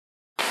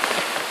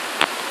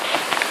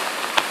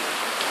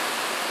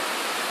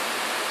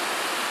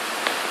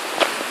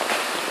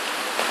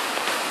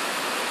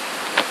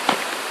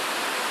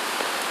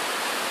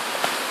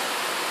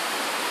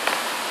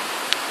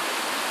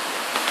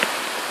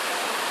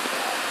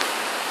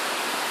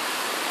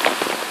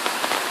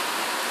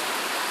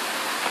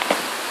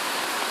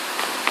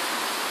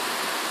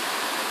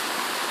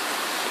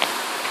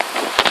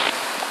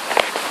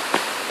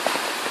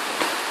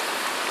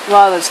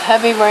Wow, there's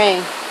heavy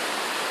rain.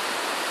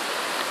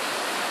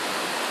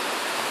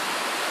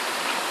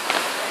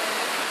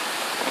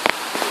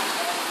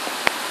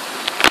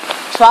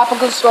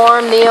 Tropical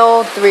Storm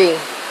Neil 3.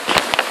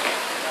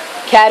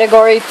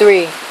 Category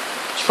 3.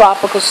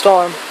 Tropical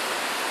Storm.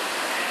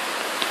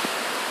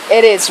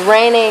 It is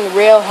raining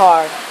real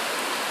hard,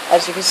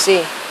 as you can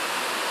see.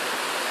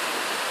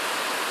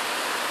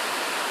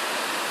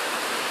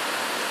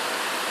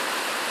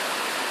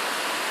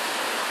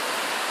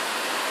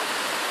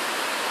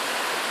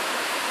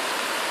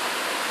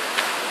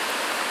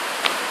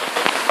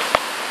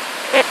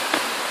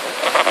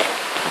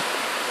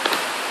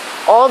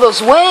 All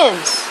those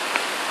winds.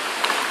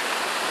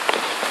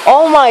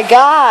 Oh my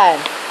God.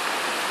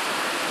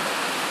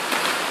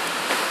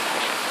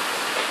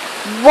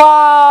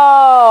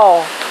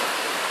 Wow.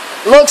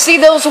 Look, see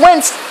those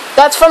winds?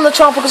 That's from the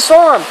tropical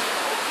storm.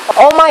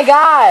 Oh my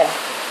God.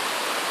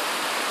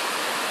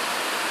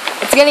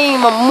 It's getting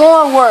even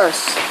more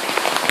worse.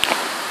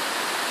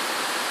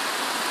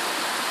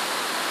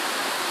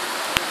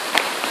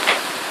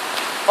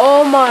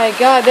 Oh my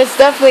God. This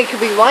definitely could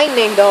be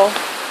lightning though.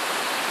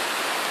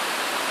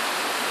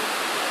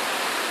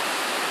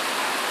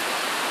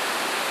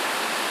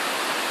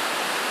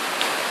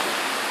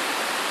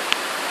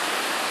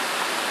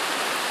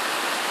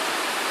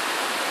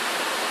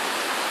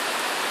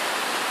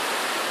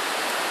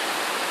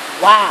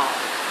 Wow.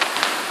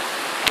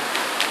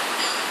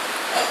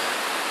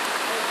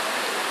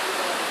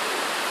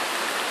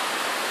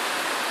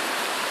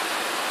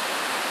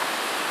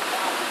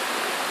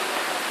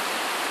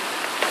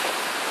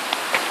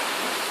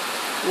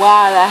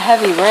 Wow, that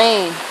heavy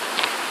rain.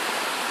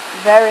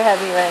 Very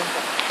heavy rain.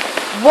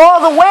 Whoa,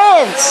 the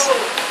winds!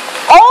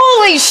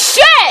 Holy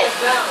shit!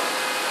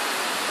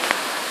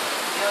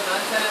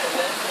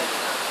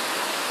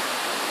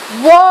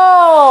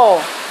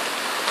 Whoa!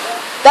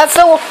 That's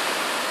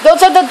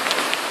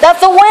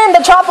the wind,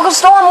 the tropical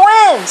storm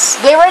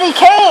winds. They already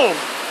came.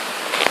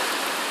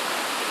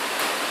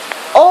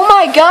 Oh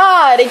my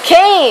God, it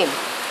came.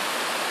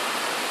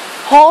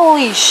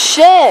 Holy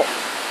shit.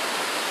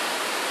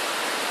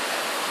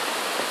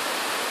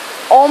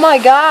 Oh my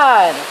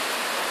God.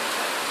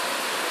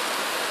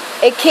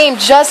 It came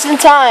just in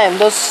time.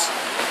 Those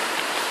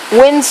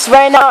winds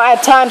right now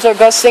at times are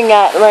gusting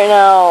at right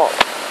now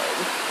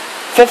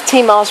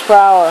 15 miles per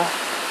hour.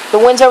 The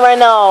winds are right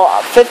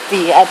now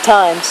 50 at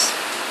times.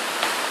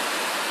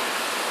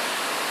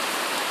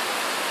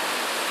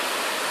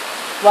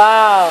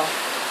 Wow.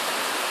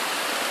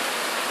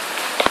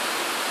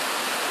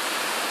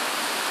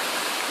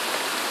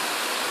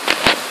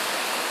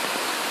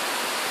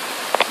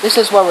 This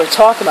is what we're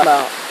talking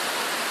about.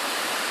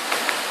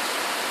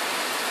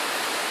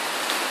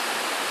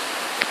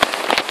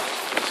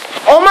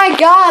 Oh my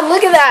God,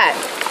 look at that.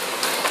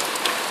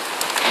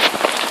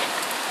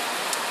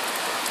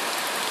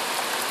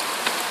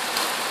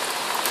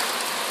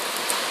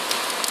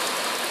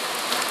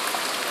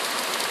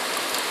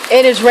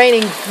 It is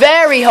raining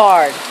very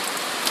hard.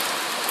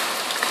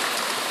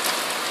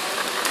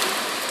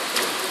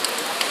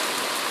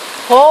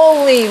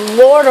 Holy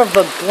Lord of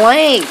the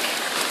blank.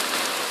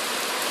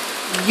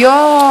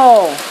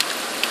 Yo.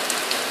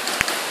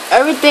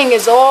 Everything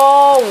is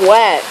all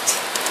wet.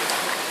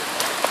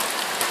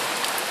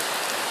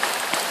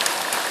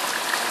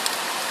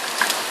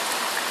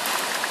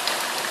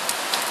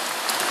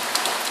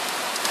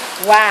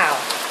 Wow.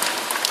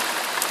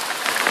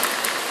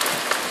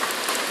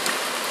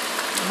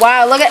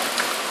 Wow, look at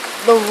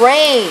the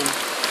rain.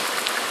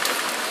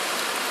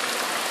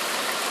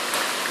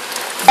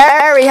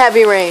 Very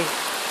heavy rain.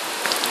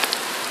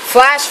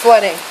 Flash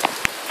flooding.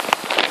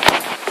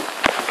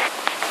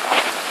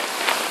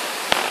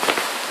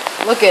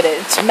 Look at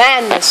it. It's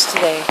madness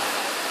today.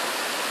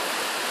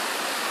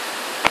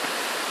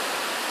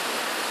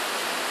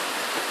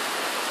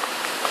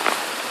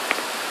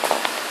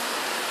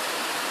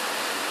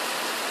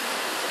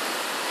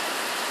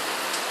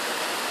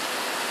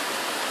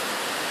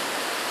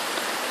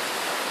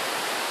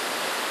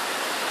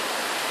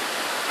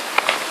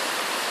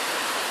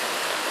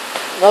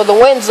 No, the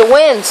winds.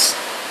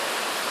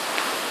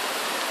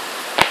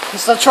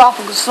 It's a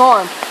tropical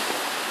storm.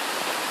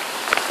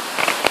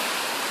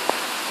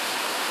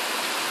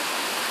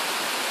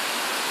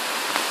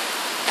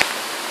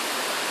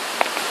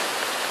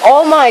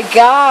 Oh my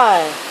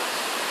God.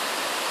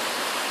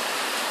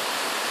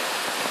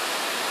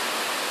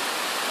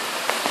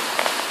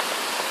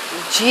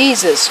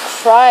 Jesus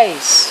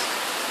Christ.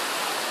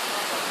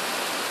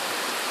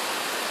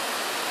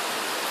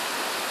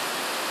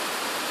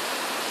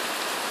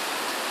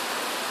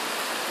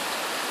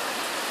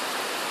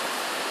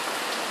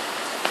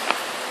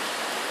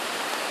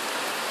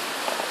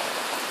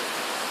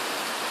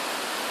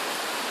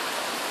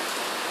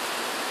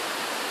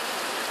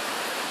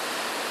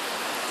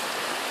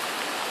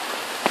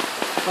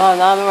 Oh,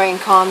 now the rain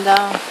calmed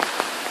down.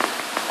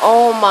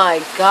 Oh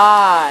my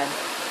God.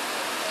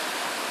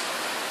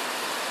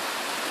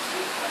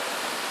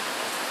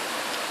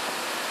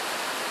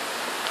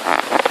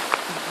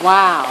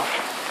 Wow.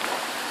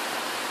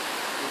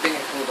 You think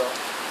it cooled off?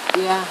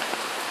 Yeah.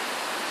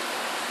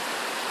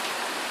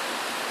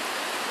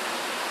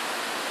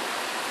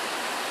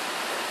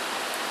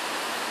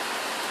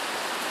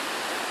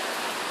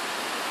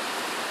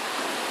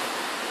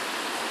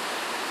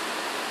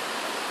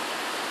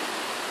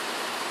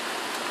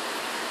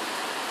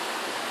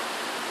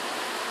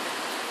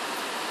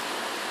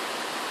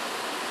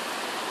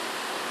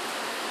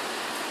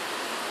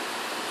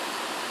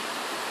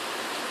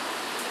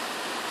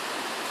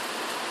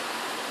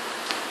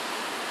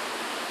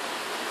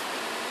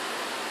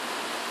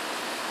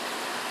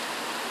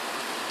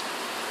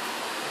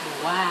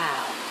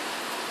 Wow.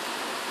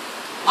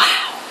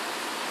 Wow.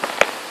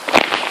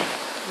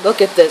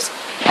 Look at this.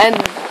 And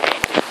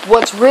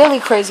what's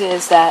really crazy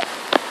is that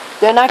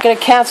they're not going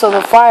to cancel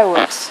the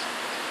fireworks.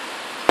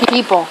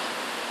 People.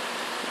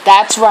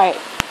 That's right.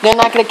 They're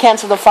not going to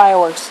cancel the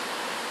fireworks.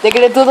 They're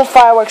going to do the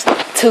fireworks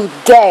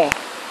today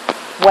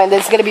when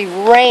it's going to be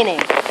raining.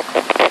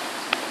 It's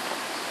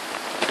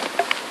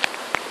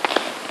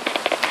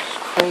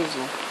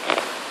crazy.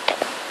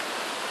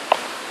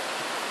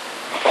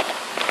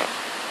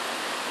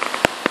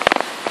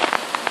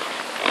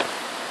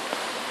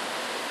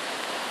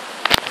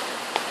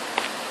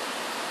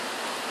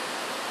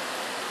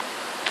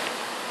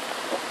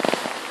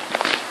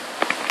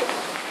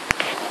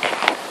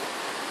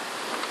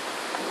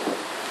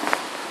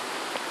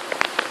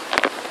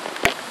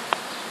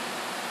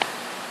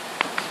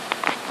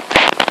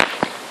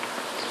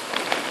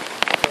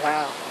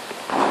 Wow.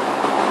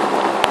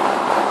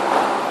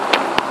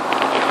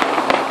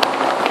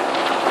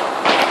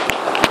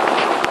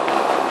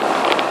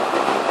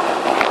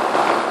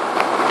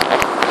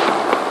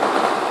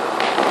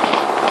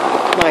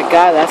 My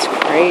God, that's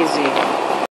crazy.